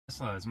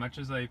Tesla, as much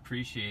as I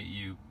appreciate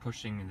you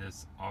pushing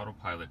this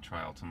autopilot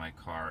trial to my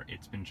car,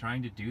 it's been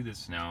trying to do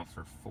this now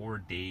for 4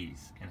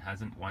 days and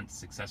hasn't once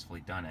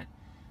successfully done it.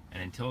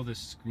 And until this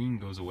screen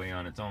goes away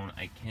on its own,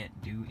 I can't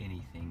do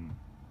anything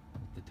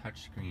with the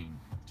touch screen.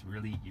 It's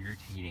really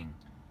irritating.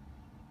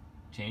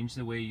 Change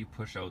the way you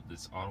push out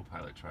this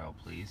autopilot trial,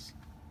 please.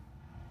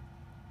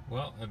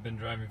 Well, I've been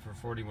driving for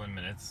 41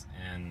 minutes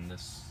and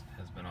this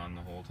has been on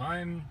the whole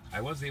time. I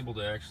was able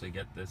to actually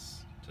get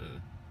this to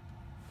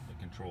the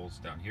controls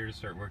down here to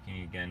start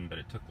working again, but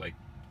it took like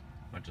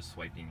a bunch of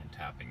swiping and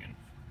tapping and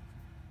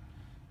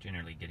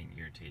generally getting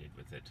irritated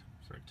with it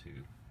for it to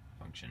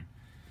function.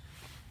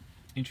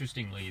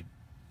 Interestingly,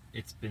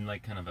 it's been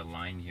like kind of a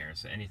line here,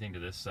 so anything to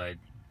this side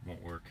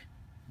won't work,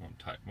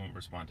 won't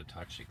respond to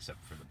touch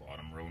except for the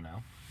bottom row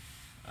now.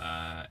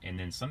 And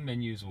then some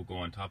menus will go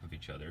on top of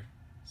each other,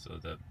 so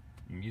the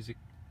music,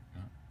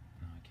 no,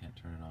 I can't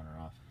turn it on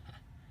or off.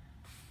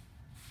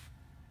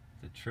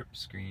 The trip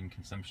screen,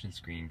 consumption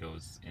screen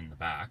goes in the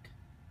back,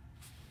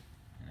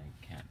 and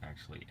I can't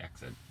actually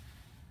exit,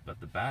 but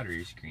the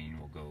battery screen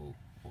will go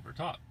over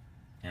top,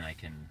 and I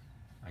can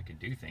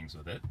do things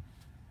with it,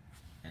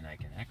 and I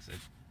can exit.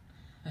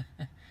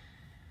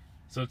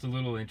 So it's a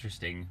little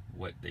interesting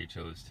what they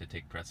chose to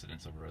take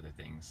precedence over other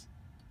things.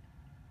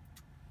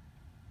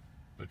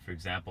 But for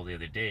example, the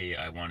other day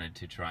I wanted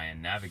to try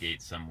and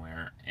navigate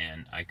somewhere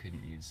and I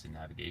couldn't use the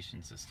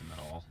navigation system at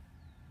all.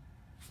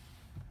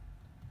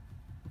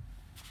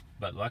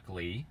 But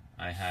luckily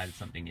I had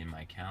something in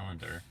my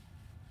calendar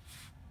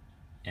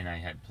and I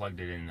had plugged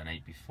it in the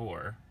night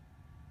before,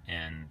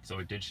 and so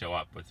it did show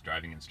up with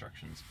driving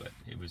instructions, but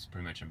it was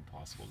pretty much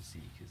impossible to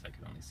see because I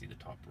could only see the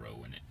top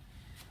row, and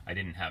I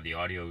didn't have the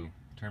audio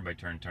turn by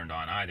turn turned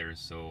on either,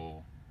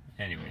 so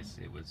anyways,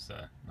 it was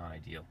not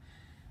ideal.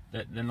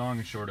 The long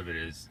and short of it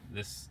is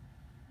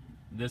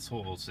this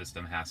whole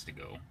system has to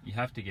go. You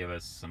have to give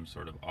us some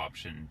sort of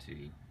option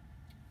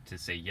to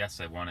say yes,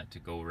 I want it to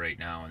go right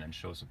now, and then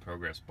show us a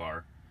progress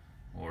bar,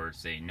 or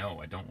say no,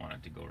 I don't want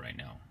it to go right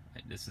now.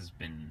 This is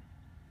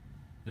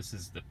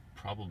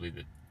probably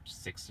the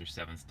 6th or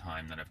 7th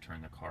time that I've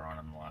turned the car on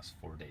in the last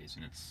 4 days,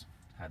 and it's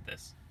had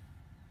this.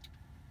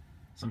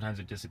 Sometimes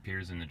it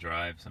disappears in the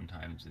drive,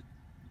 sometimes it,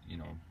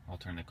 I'll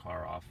turn the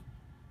car off,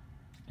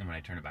 and when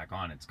I turn it back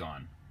on, it's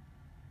gone.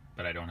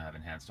 But I don't have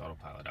Enhanced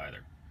Autopilot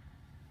either.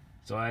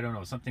 So I don't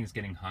know, something's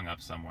getting hung up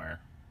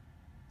somewhere.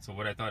 So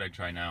what I thought I'd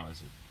try now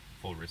is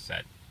a full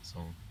reset. So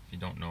if you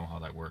don't know how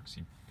that works,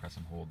 you press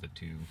and hold the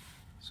 2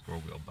 scroll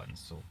wheel buttons.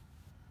 So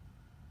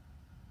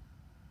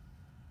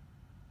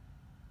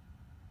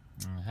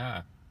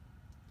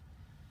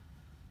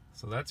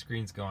that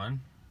screen's gone,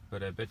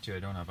 but I bet you I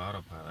don't have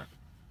autopilot.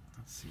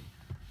 Let's see.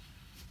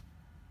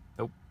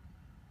 Nope.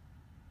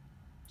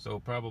 So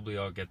probably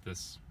I'll get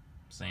this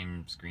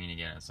same screen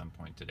again at some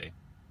point today.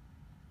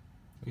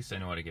 At least I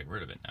know how to get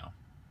rid of it now.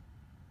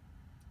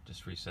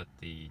 Just reset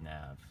the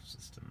nav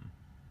system.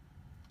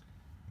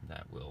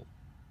 That will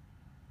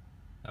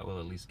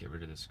at least get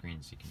rid of the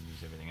screen so you can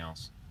use everything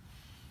else.